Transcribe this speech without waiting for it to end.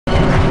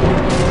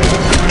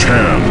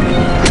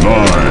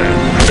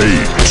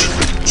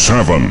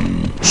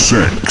7,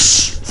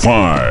 6,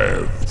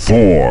 5,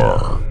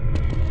 4,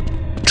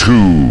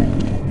 2,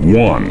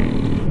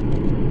 1.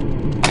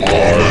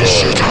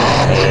 Alles het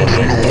haben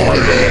in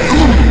orde.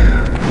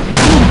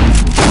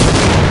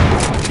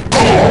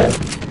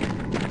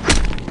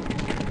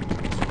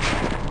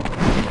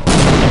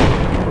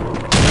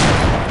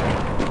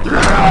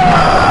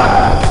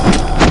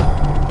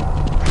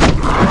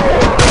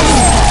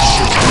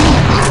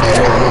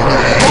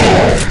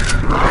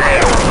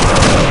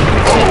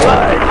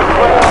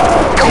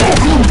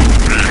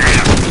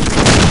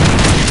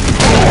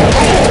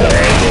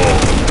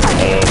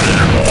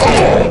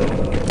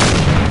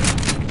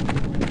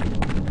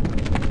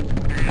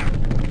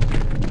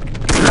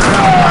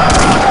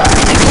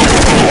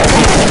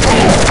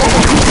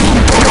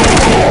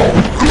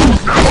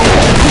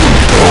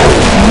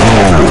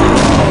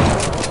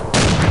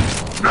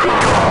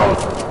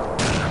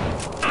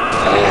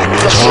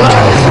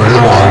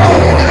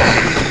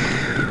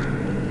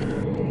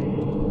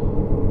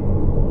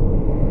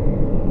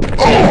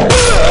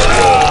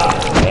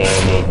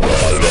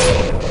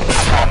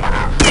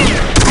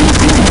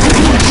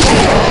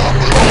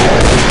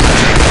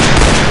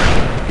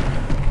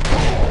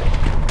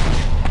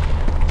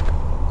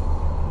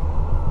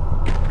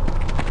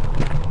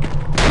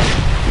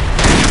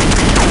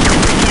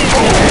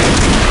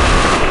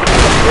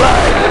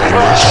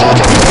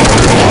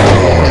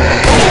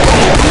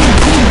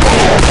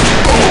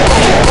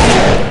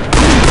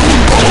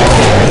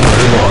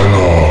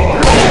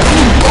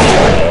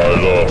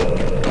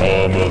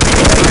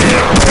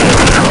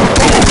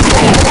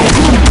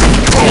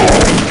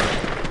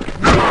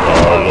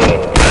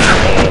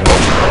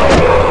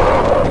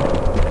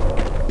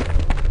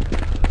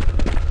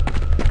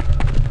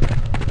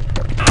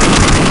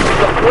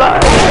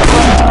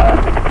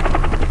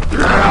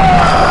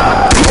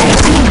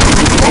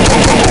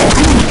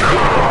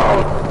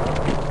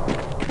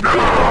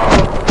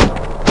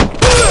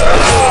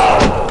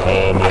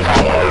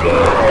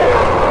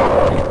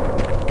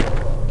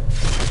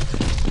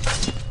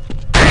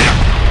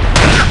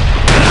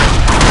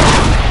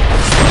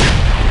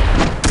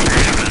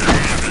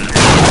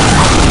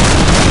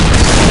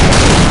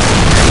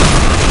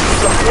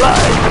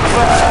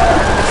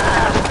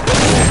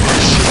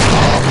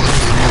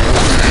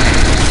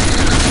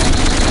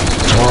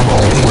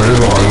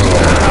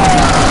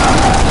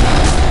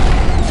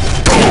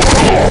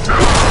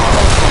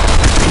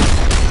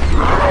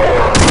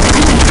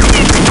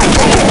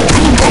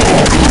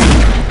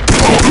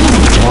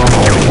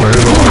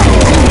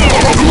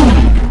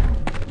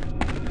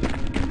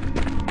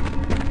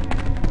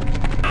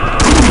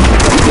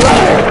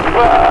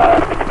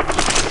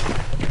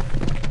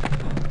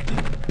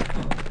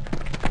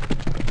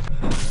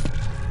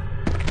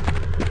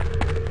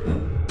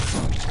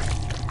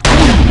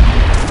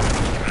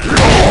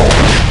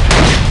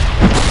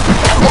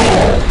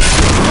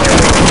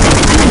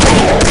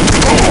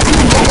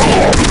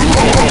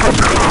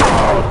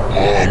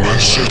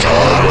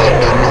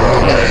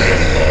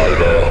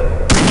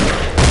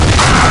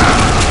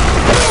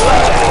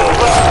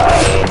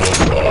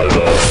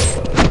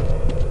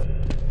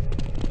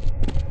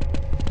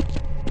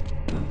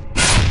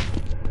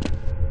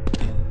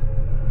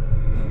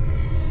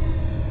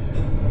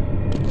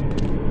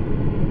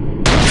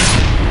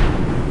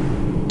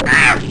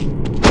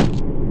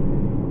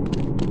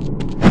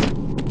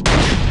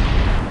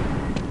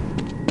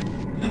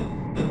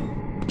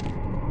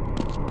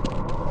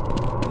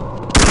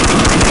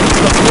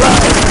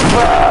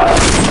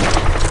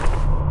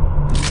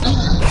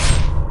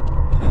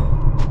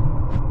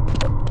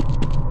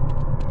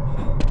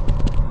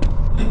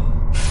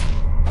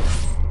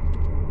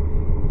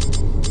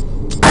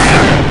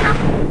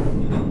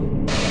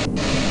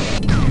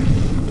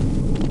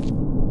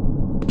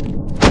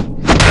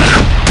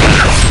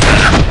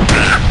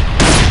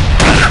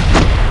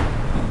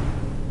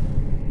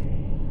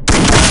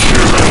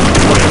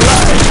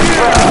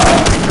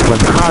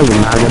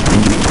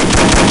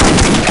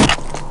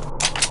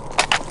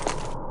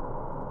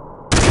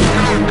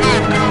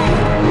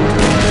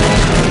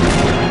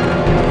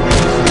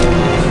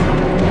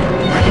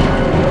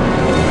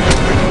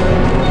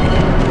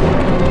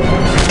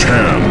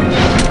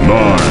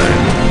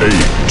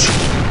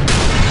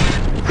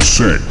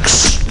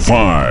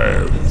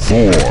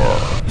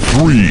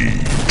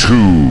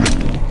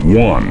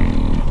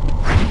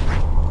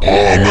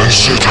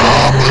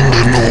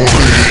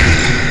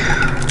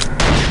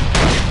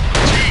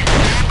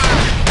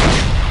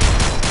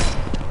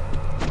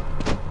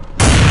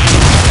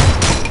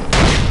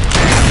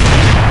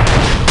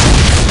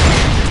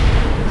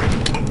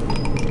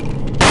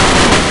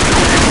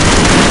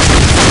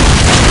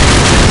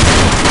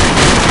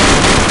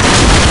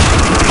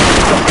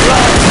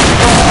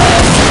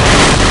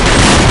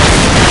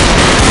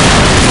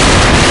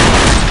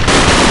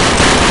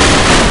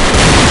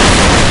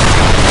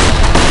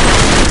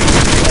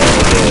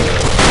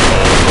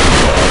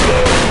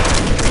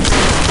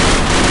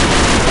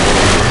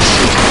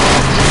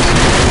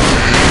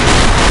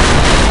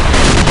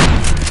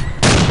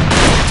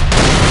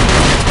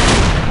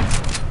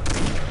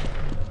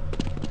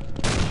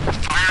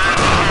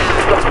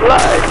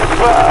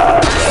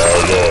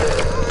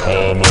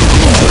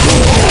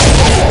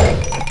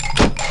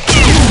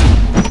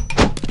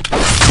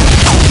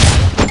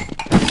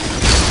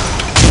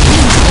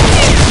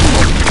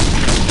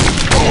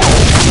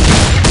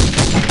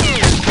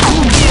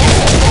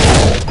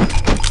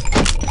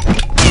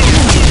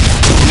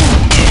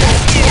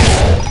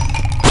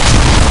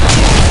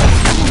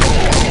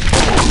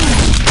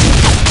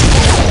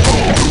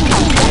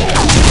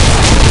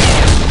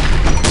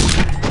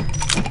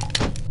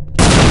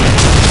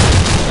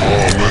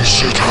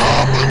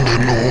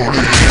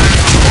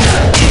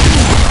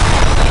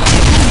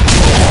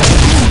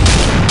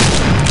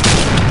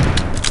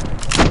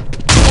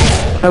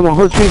 哎，往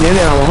后去一点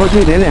点，往后去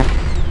一点点。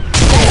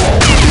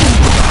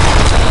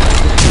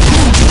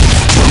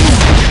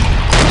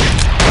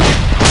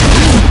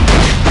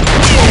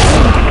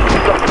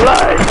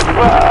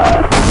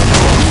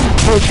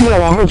后去了，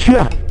往后去。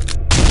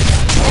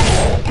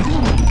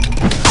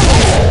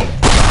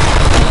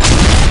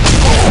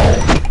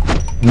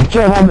你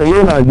叫他没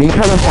用了，你看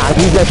到傻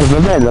逼在准备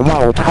卖人吗？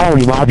我操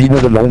你妈逼那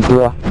个龙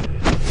哥！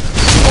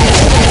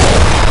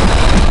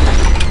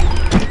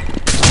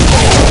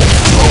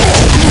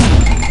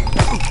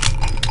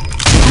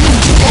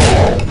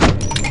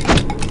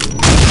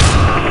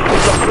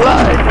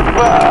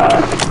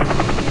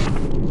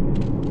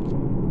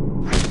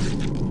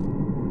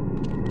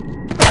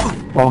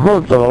往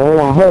后走，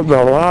往后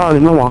走啊！你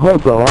们往后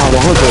走啊，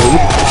往后走。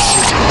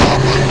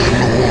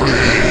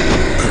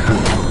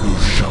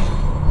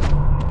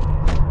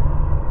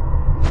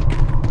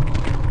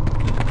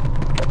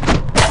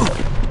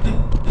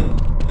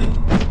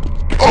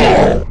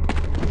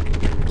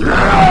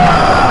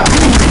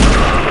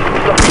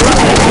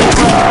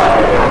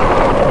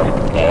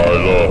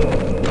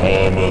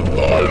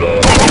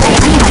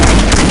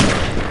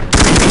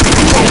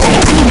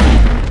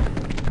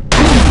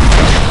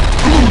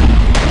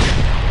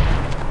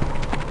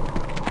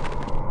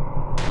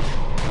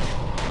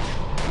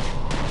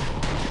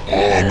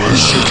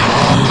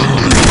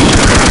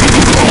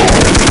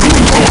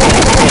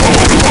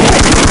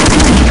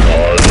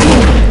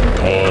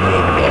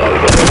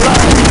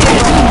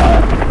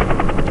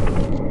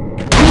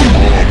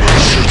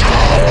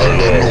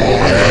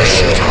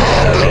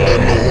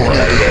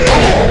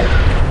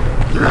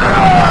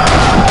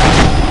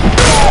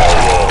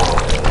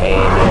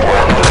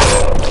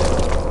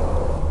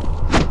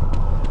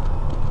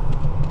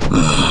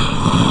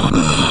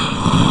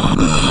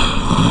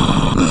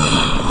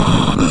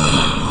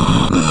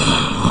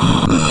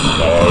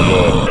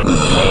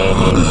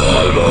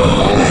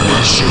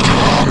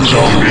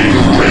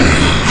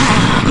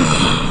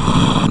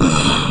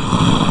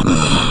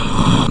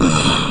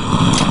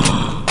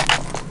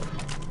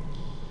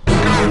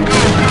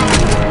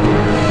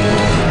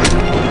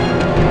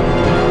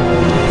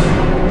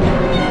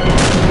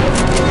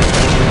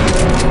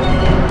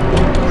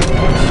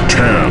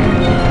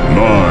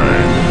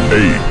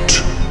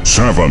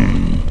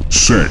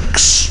7, 6,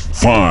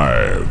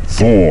 5, 4,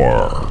 3,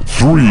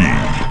 2,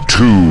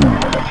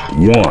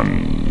 1.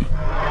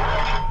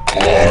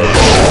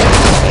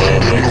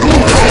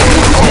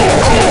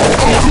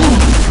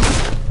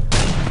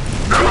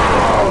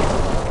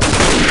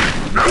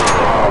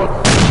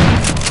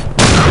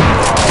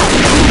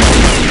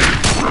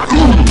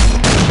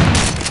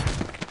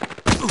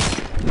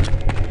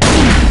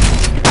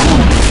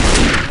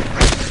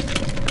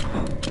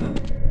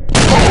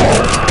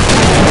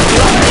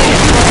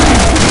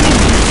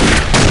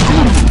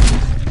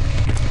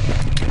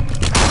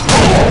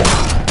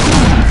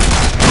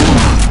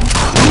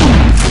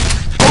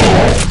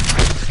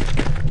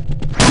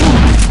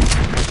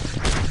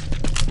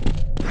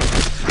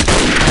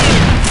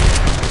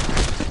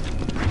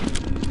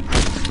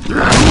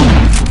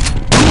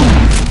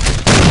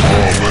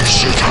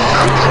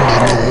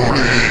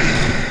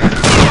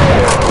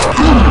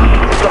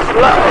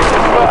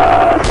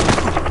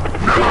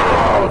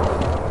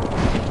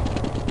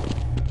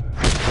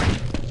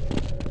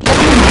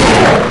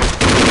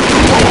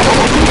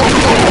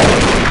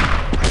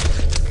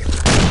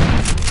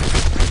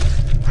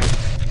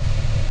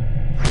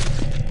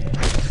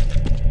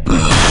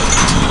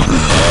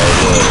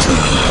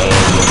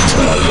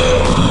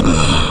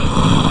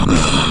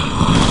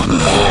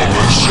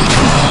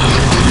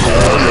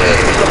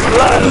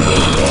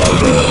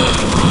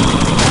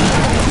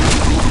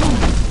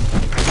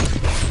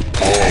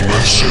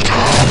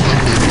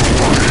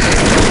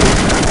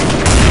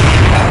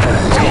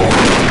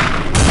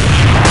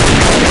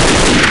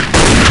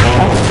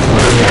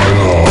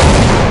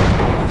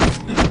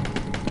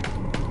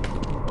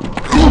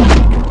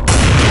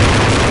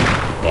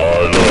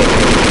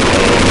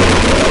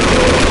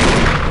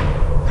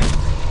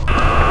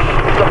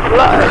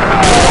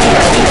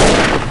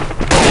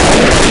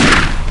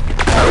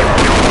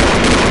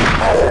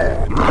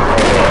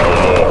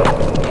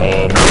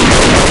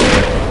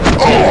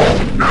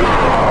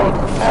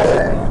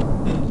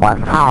我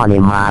操你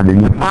妈的！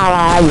你发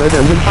了，有种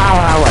就发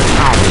了！我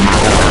操你妈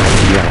的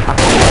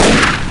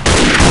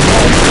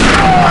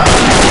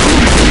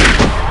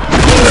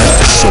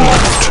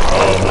！Excellent.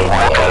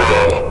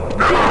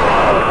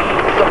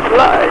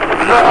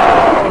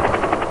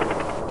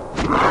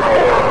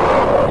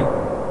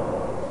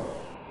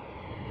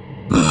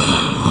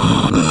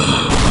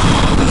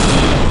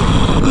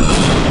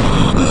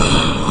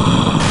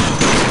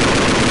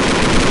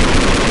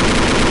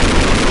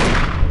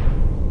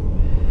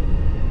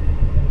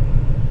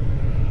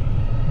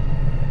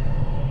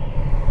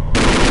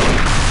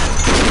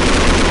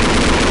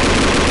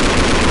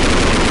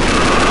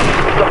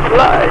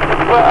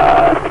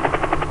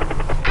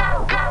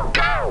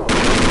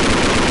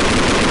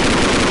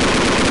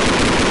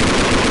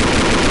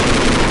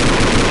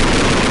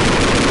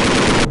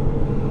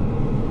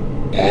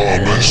 我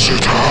们是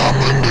他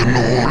们的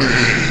奴隶。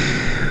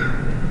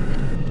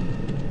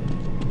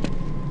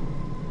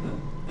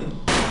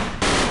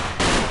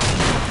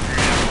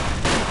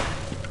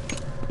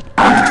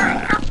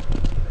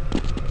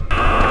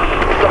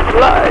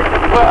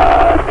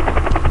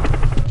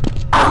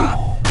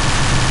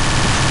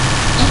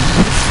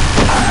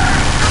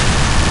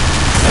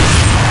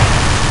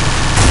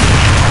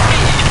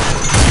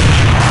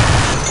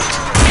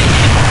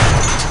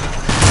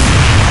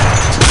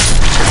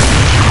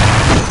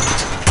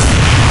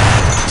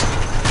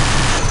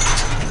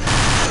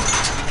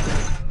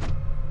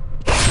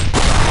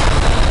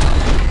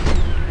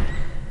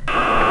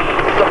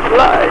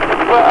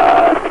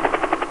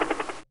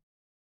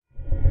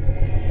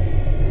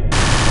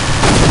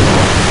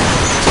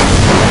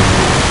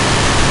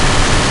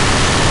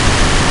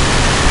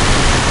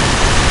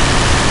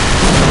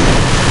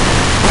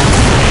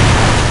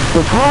我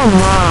操你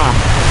妈！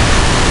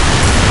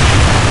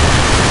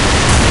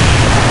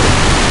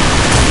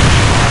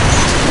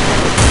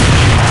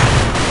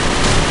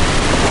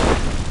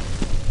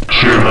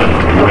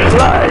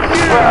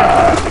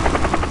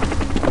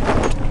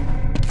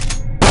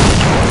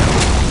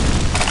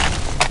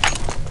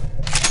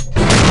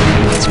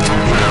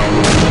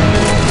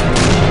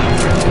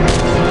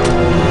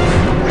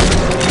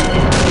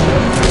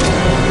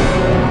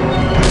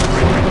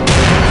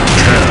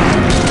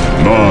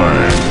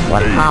我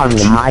操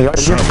你妈！有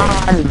人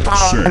发你发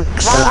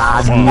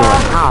垃圾！我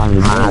操你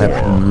妈的逼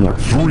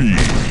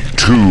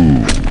！3、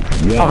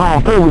2、哈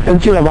哈，队伍生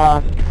气了吧？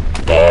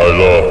来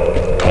了，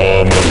他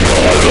们来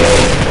了！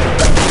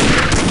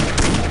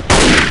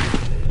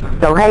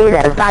走开一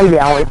点，大一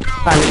点，我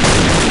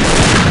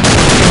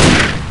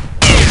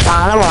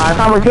打了我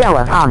上不去，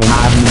我操你妈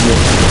逼！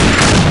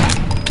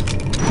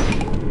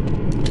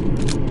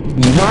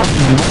你妈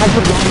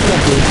不装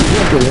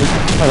这人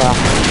是吧？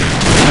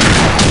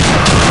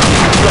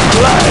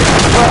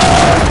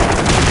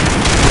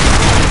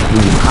你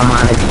他妈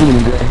的劲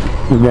哥，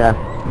是不是？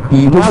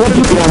你妈的不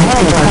装帽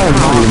子，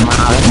操你妈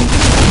的！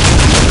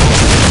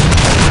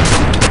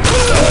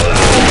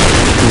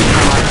你他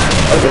妈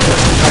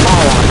爆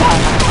了！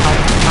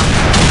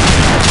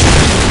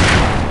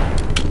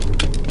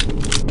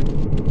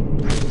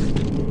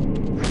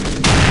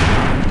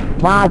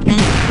妈逼，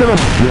这个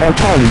死要操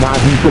你妈逼，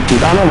就比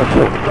他那么臭，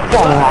放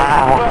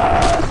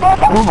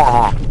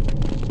啊！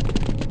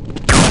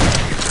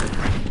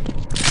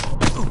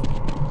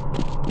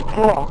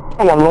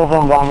这网络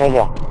上刚那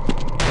个，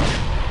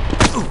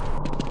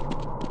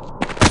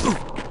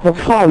我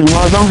操你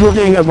妈！当初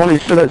就应该把你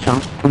试的强，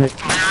你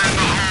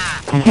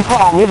去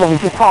操，你怎么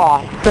去操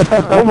啊？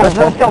我本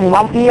身叫你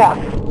妈逼啊！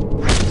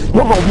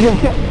我狗逼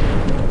去！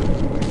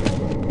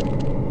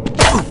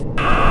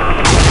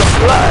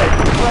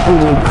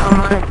你他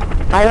妈的，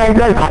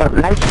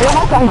来别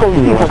他张狗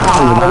你！我操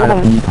你妈的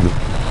逼！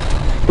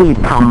你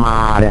他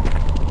妈的！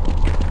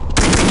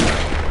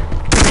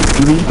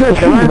你这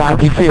什么垃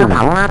圾废物！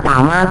打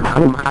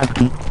你妈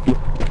逼！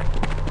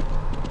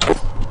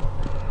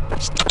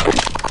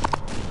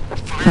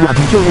我不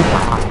就是傻，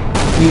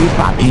你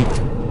傻逼！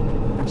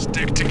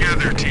 Stick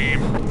together, team.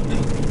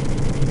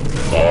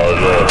 我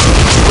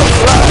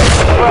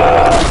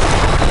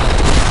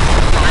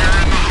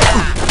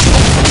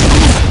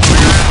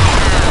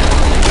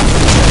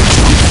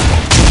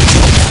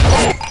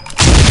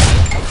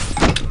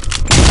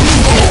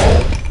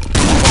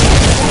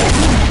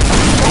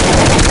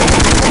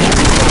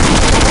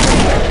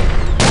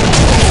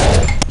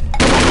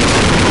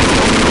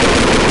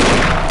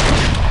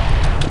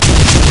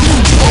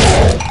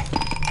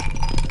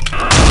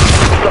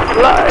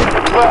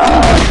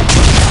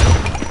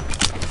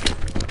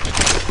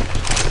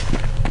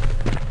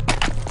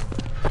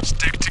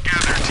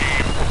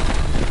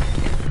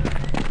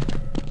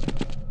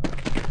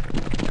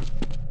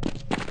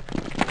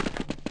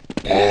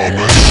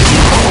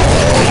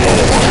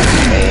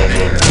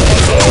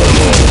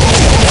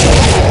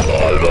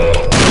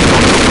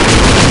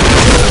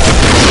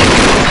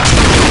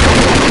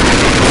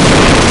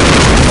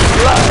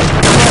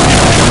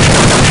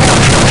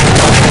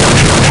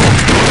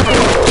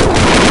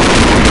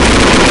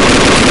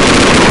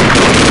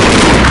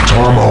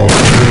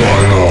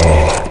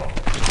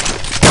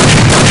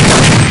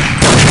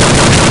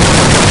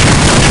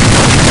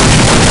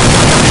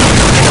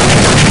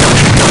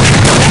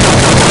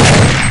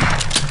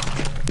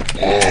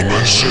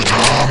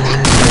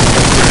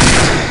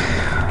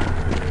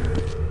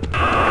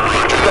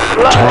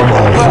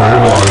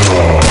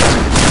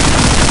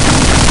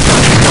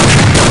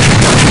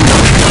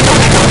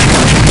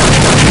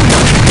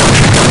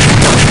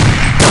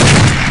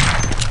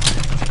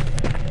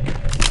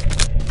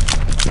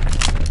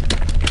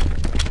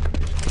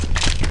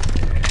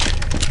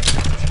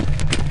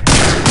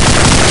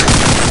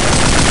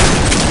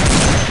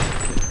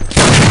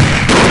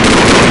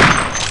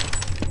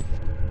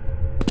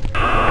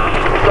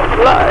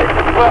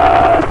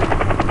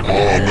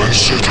我们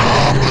是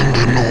他们的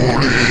奴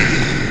隶。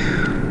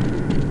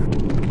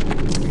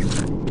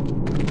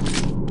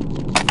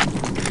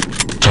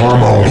他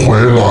们回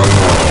来了。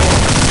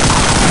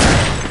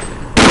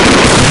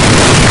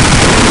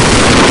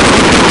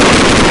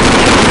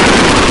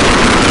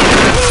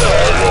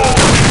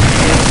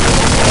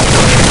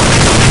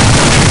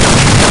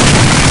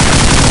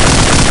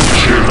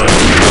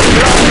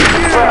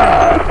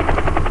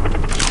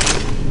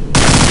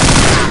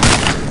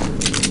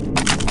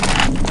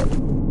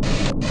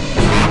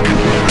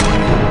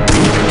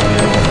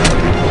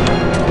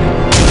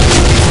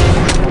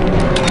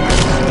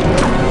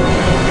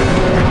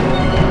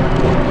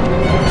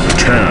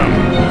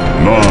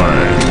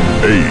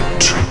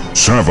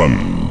Seven,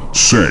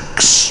 6,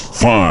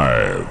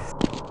 5,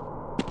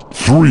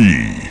 3,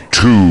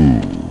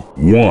 2,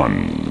 1.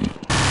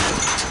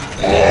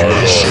 我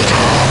们是他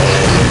们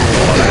的奴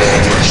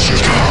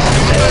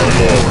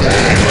隶，我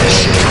们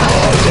是他们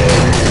的奴隶，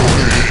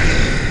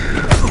我们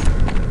是他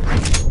们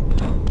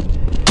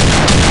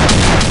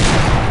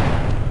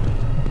的奴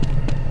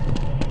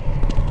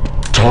隶。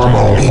他们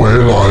回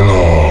来了。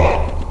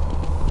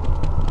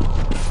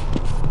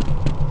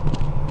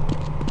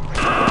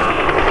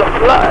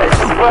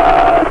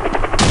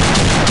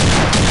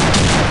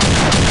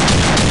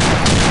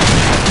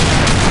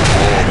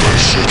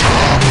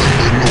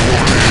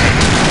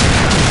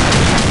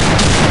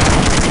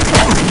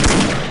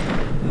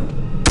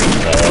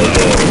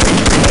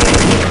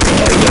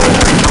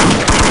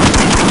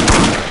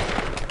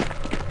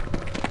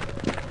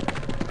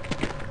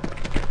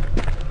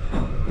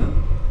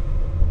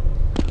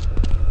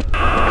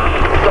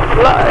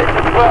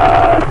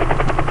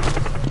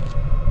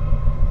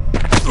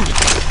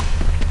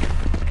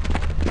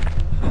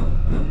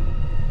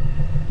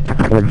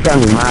我叫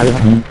你妈的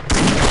逼！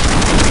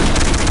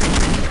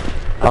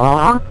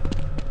啊！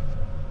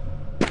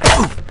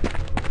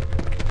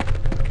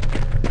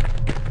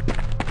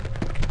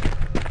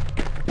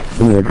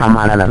你他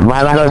妈的了，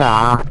歪歪多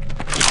少？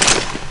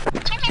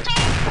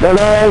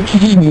来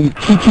77你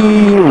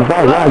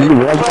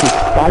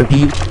77585215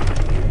低。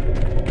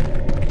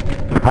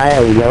哎，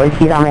游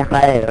戏上面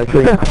还有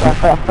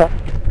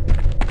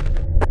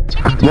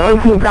游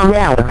戏上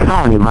面，我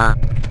操你妈！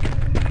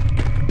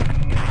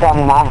上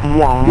马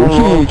逼啊！游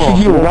戏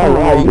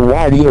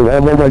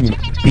7758521522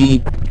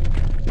低。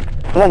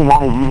那你妈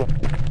逼！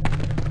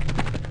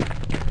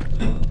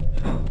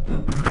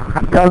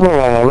告诉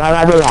我歪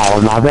歪多少，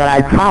我拿回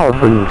来操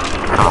死你！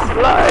操！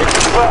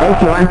我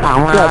喜欢打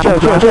吗？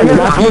这你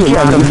妈逼这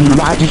样的你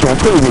妈逼选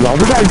废物，老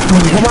子在你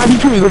他妈逼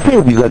就一个废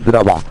物一个，知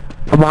道吧？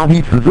他妈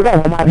逼只知道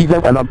他妈逼在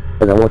管到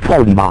人，我操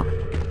你妈！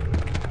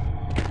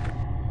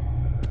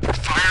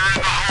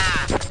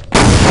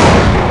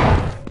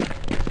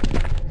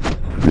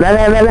来，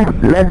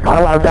打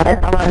老子，来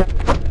打老子！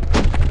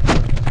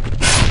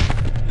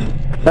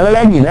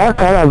来，你来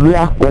搞老子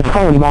呀！我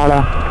操你妈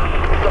的！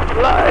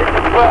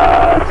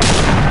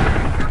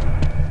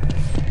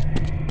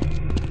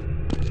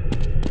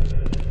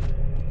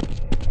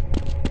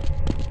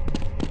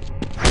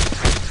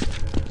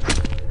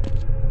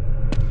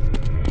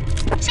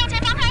向前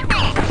方开火！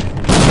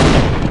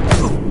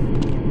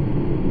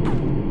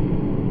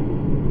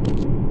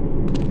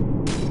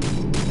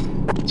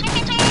前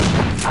面追！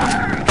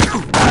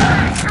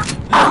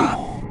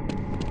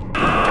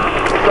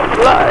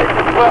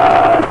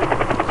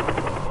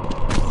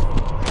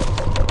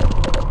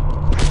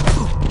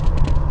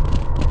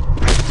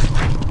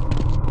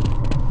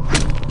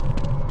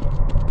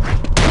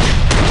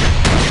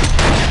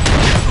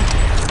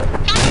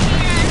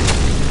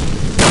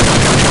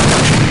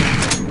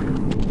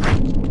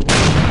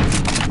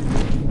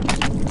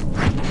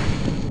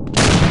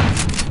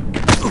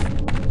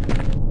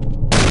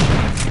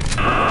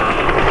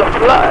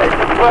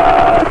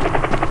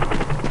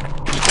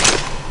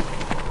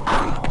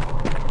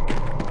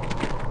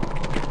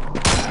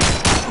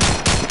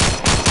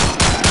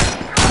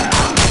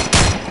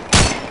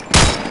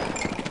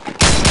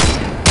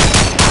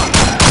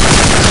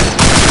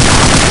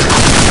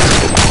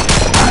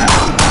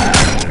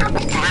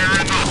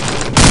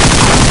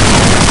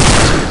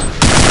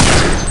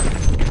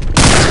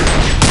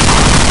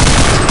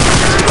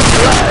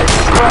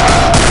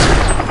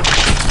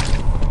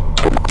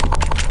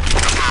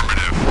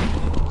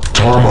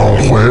他们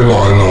回来了，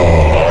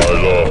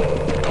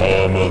他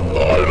们来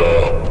了，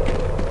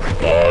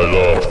他们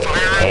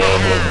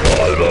来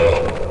了。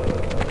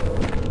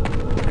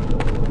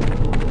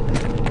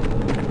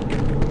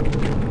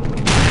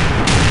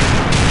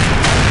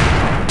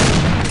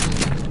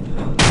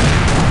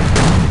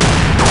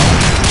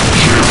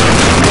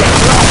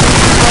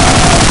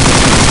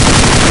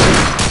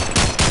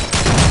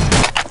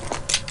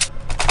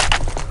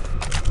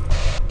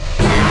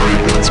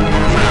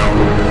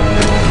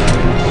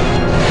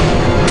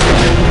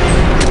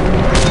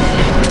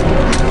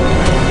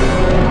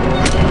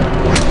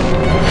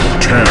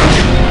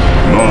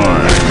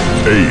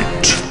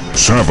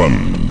Seven,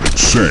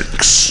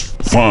 6,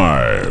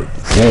 5,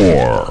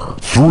 4,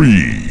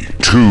 3,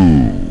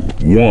 2,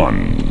 1.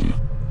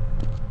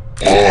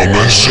 我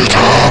们是他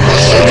们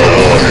的奴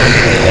隶，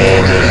我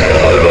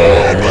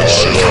们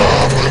是他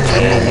们的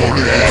奴隶，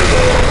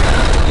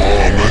我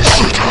们是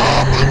他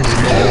们的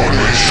奴隶，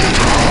是他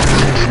们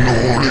的奴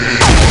隶。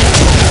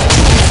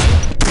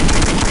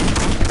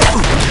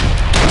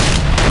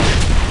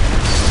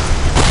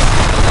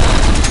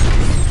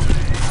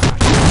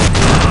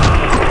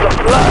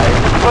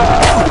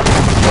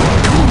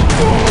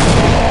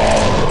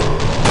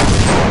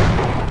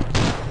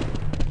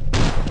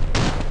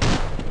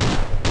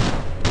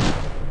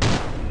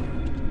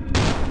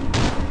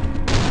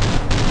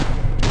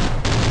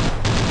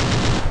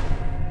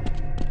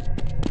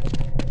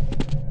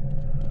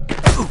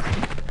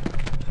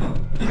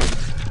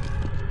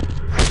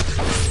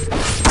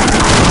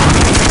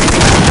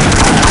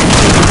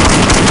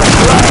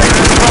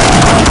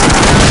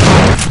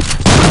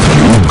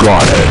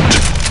Got it.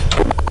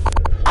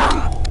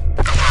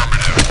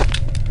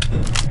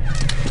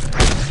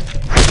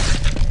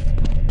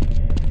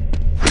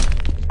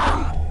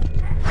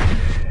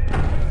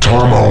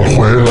 Tama 回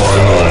来了，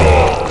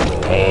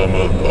他们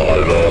来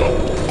了。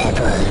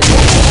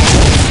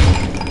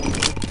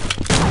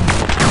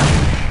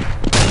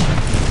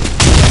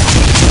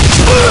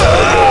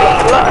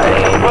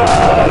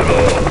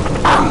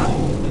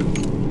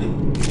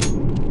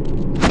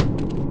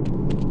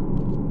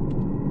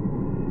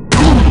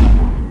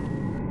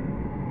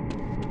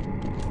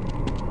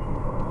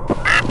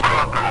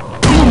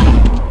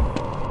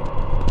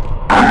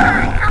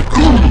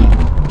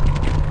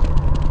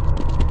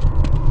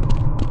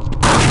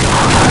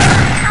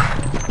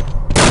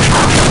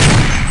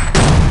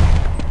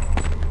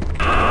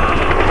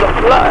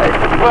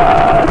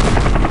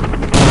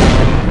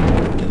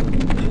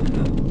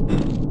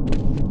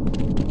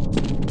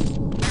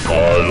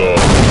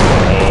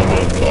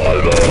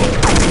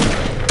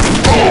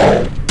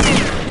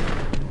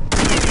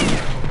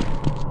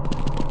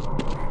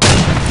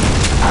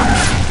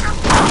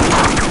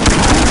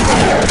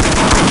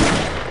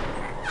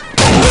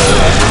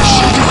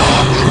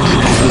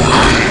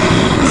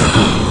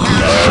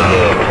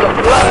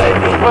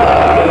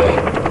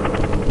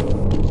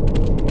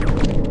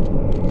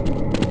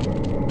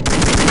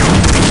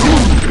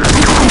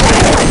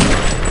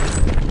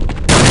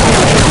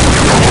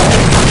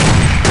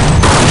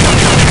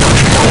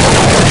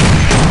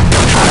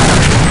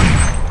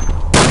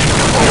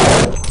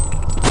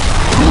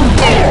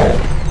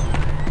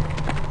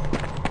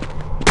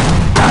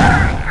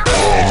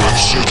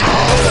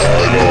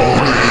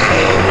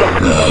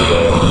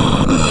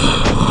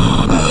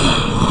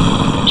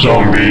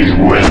Zombies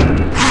win.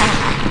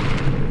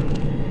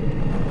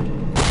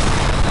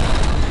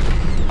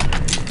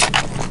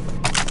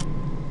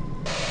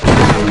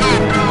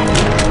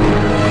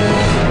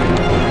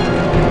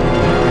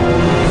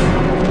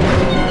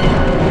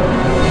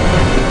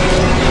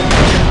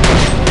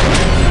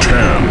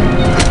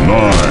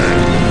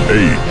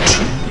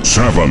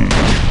 Seven,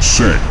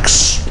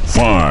 6,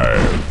 5,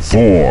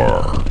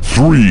 4,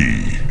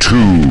 3,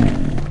 2,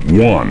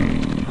 1.